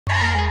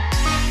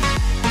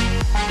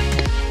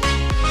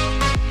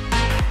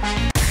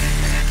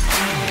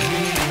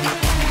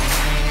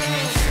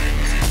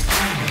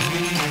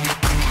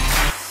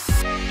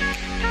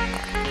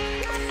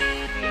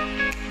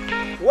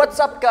What's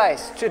up,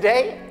 guys?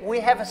 Today we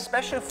have a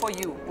special for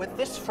you with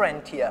this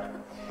friend here.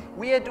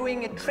 We are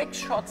doing a trick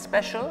shot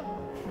special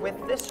with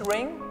this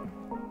ring.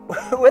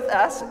 With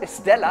us is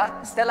Stella.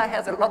 Stella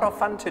has a lot of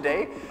fun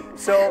today.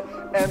 So,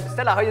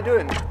 Stella, how you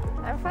doing?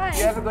 I'm fine.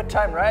 You have a good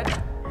time, right?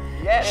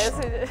 Yes.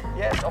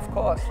 Yes, of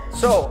course.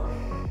 So,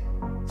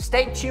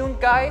 stay tuned,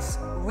 guys.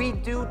 We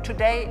do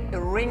today a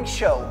ring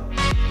show.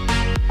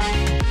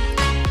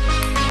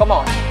 Come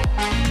on.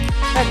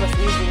 That was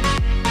easy.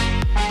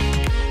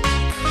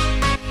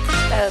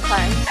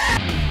 Stereotypes.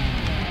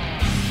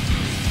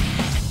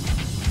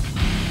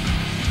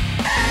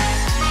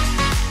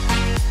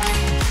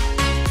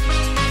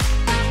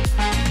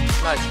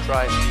 Nice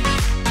try.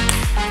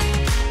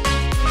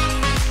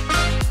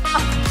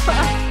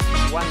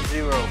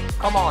 1-0.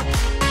 Come on.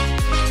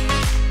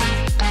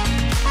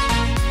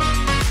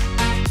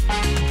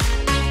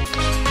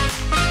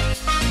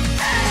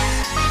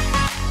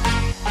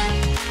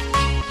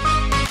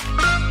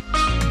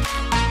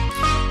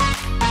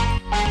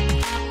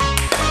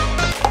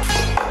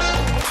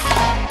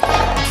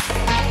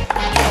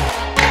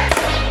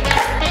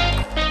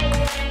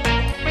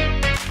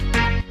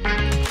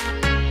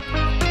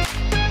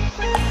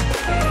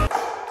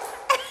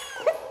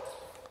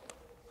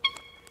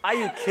 Are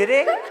you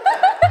kidding?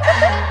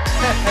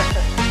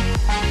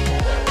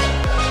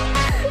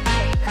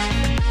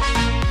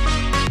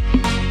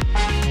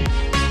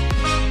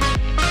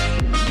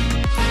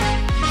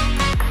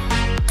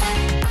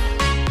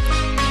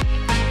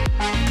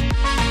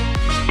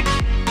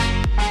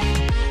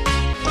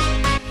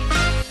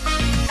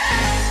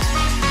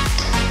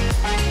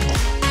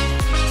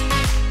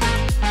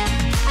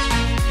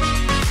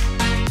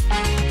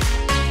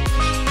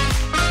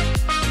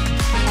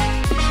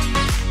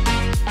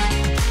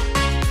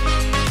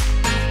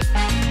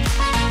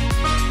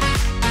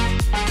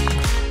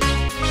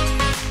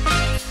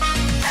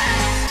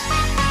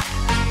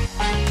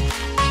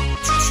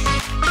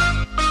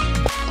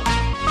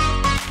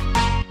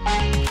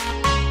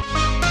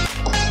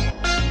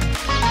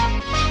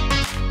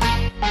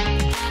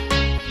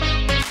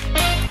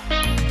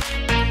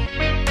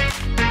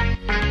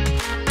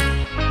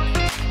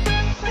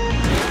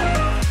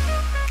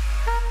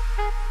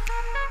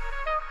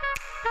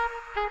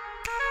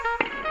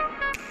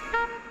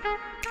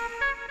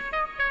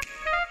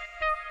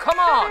 Come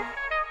on!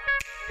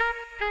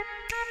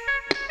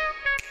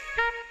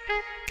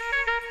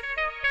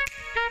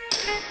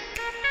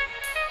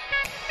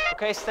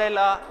 Okay,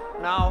 Stella,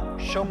 now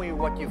show me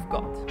what you've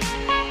got.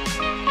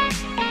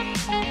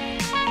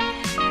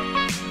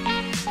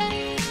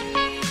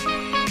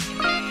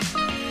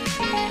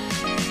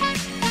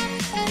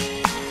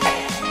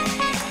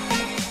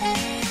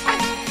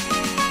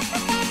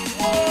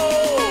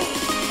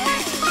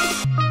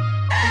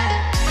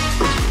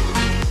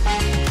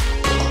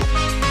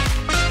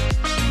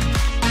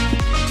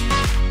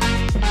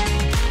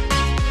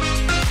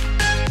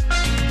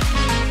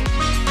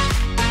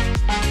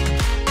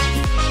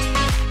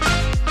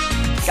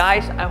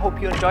 Guys, I hope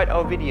you enjoyed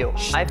our video.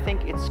 I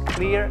think it's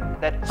clear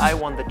that I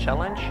won the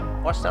challenge.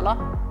 Or Stella?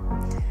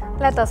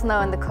 Let us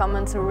know in the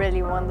comments who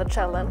really won the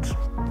challenge.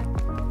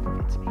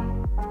 It's me.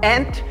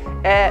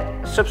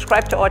 And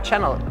subscribe to our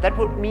channel. That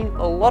would mean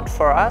a lot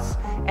for us.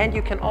 And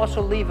you can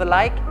also leave a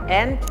like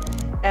and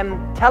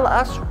tell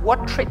us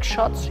what trick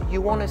shots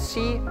you want to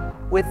see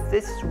with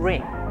this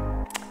ring.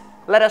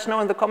 Let us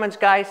know in the comments,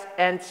 guys,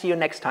 and see you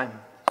next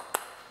time.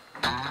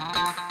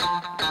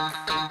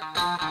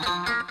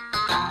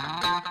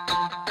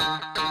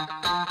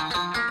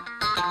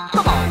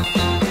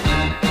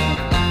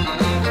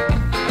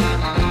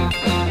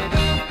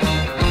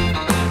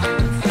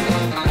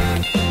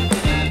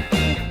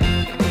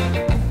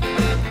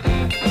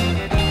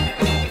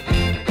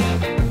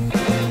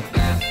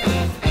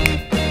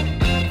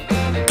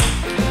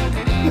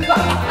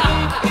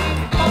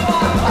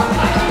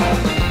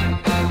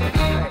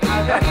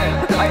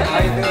 How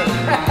you doing?